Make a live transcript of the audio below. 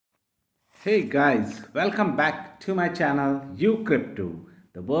Hey guys, welcome back to my channel Crypto,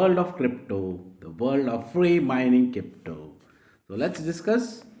 the world of crypto, the world of free mining crypto. So let's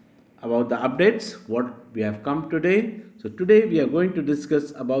discuss about the updates what we have come today. So today we are going to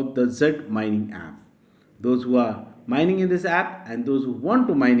discuss about the Xeed mining app. Those who are mining in this app and those who want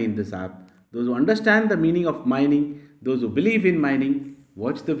to mine in this app, those who understand the meaning of mining, those who believe in mining,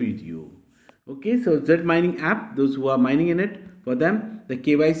 watch the video. Okay, so Xeed mining app, those who are mining in it, for them the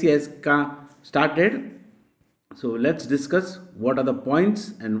KYC has started. So let's discuss what are the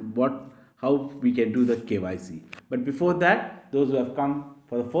points and how we can do the KYC. But before that, those who have come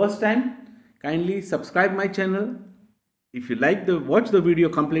for the first time, kindly subscribe my channel. If you like watch the video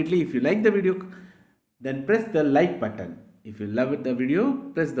completely. If you like the video, then press the like button. If you love the video,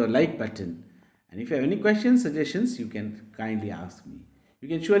 press the like button. And if you have any questions, suggestions, you can kindly ask me. You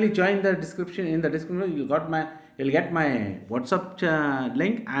can surely join the description. In the description, you'll get my WhatsApp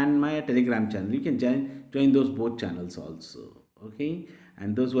link and my Telegram channel. You can join those both channels also. Okay.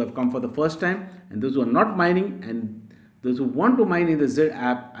 And those who have come for the first time and those who are not mining and those who want to mine in the Xeed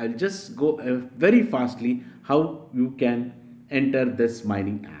app, I'll just go very fastly how you can enter this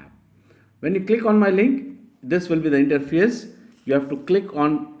mining app. When you click on my link, this will be the interface. You have to click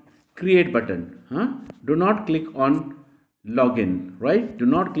on create button. Do not click on login, right? Do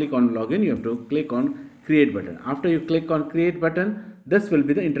not click on login. You have to click on create button. After you click on create button, this will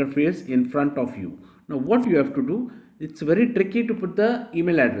be the interface in front of you. Now what you have to do, it's very tricky to put the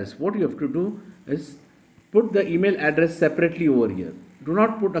email address. What you have to do is put the email address separately over here. Do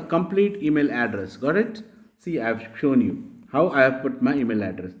not put a complete email address. Got it? See, I have shown you how I have put my email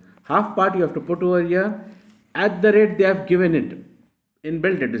address. Half part you have to put over here. At the rate they have given it,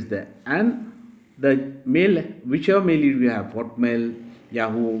 inbuilt it is there, and the mail, whichever mail you have, Hotmail,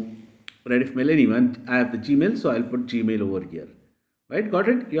 Yahoo, Rediff mail, anyone. I have the Gmail, so I'll put Gmail over here. Right? Got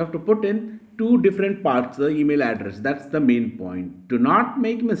it? You have to put in two different parts the email address. That's the main point. Do not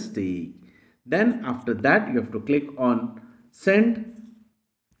make mistake. Then after that you have to click on send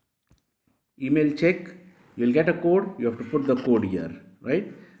email check. You will get a code. You have to put the code here,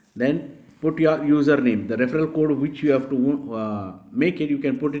 right? Then put your username, the referral code which you have to make it. You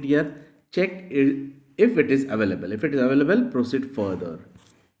can put it here. Check if it is available. If it is available, proceed further,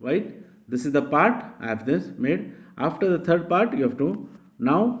 right? This is the part I have this made. After the third part, you have to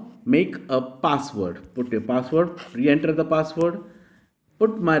now make a password. Put your password, re-enter the password,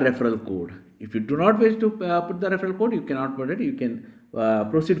 put my referral code. If you do not wish to put the referral code, you cannot put it. You can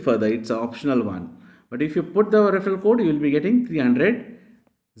proceed further. It's an optional one. But if you put the referral code, you will be getting 300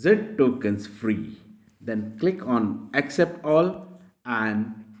 Xeed tokens free. Then click on accept all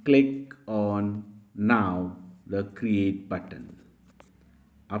and click on now the create button.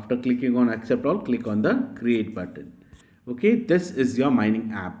 After clicking on accept all, click on the create button. Okay, this is your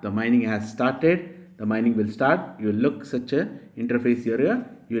mining app. The mining has started. The mining will start. You will look such a interface area.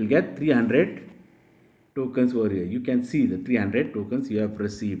 You will get 300 tokens over here. You can see the 300 tokens you have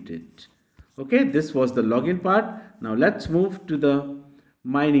received it. Okay, this was the login part. Now let's move to the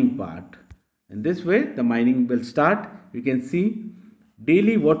mining part. In this way, the mining will start. You can see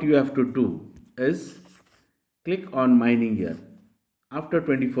daily what you have to do is click on mining here. After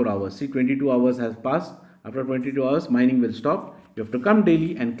 24 hours, see 22 hours has passed. After 22 hours, mining will stop. You have to come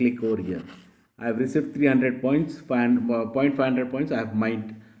daily and click over here. I have received 300 points, 500 points I have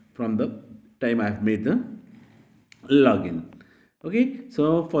mined from the time I have made the login. Okay,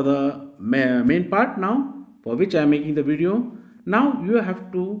 so for the main part now, for which I am making the video, now you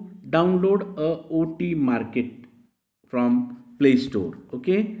have to download a OT market from Play Store.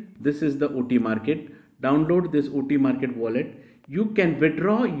 Okay, this is the OT market. Download this OT market wallet. You can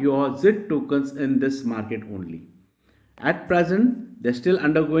withdraw your Xeed tokens in this market only. At present, they're still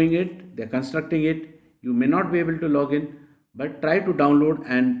undergoing it. They're constructing it. You may not be able to log in, but try to download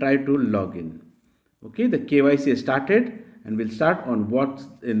and try to log in. Okay, the KYC has started and we'll start on what's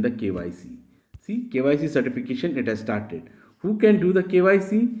in the KYC. See, KYC certification, it has started. Who can do the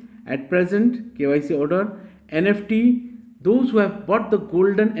KYC? At present, KYC order, NFT, those who have bought the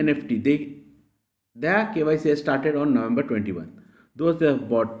golden NFT, their KYC has started on November 21. Those that have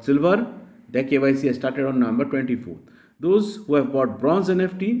bought silver, their KYC has started on November 24. Those who have bought bronze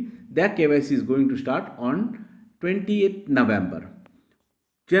NFT, their KYC is going to start on 28th November.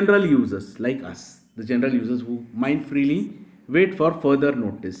 General users like us, the general users who mine freely, wait for further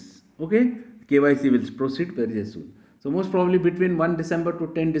notice. Okay, KYC will proceed very soon. So most probably between 1 December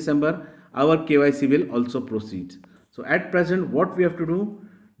to 10 December, our KYC will also proceed. So at present, what we have to do,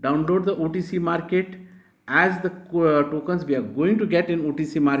 download the OTC market. As the tokens we are going to get in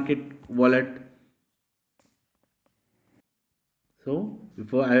OTC market wallet, so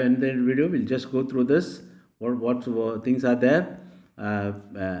before I end the video, we'll just go through this. What things are there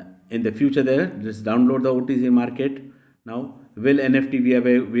in the future there. Just download the OTC market. Now, will NFT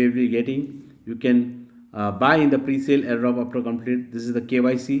we will be getting. You can buy in the pre-sale airdrop after complete. This is the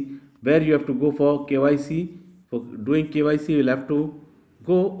KYC where you have to go for KYC. For doing KYC, you'll have to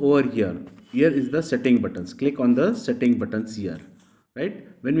go over here. Here is the setting buttons. Click on the setting buttons here. Right?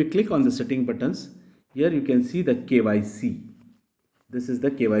 When we click on the setting buttons, here you can see the KYC. This is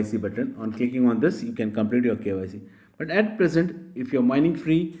the KYC button. On clicking on this, you can complete your KYC. But at present, if you're mining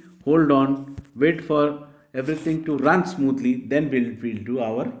free, hold on, wait for everything to run smoothly, then we'll do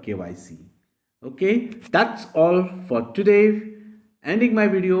our KYC. Okay, that's all for today. Ending my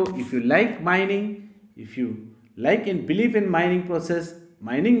video. If you like mining, if you like and believe in mining process,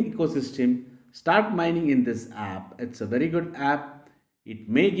 mining ecosystem, start mining in this app. It's a very good app. It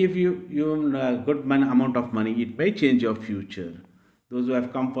may give you a good amount of money. It may change your future. Those who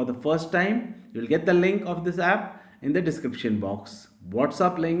have come for the first time, you'll get the link of this app in the description box.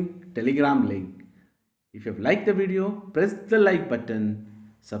 WhatsApp link, Telegram link. If you have liked the video, press the like button,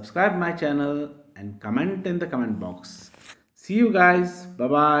 subscribe my channel and comment in the comment box. See you guys.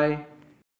 Bye-bye.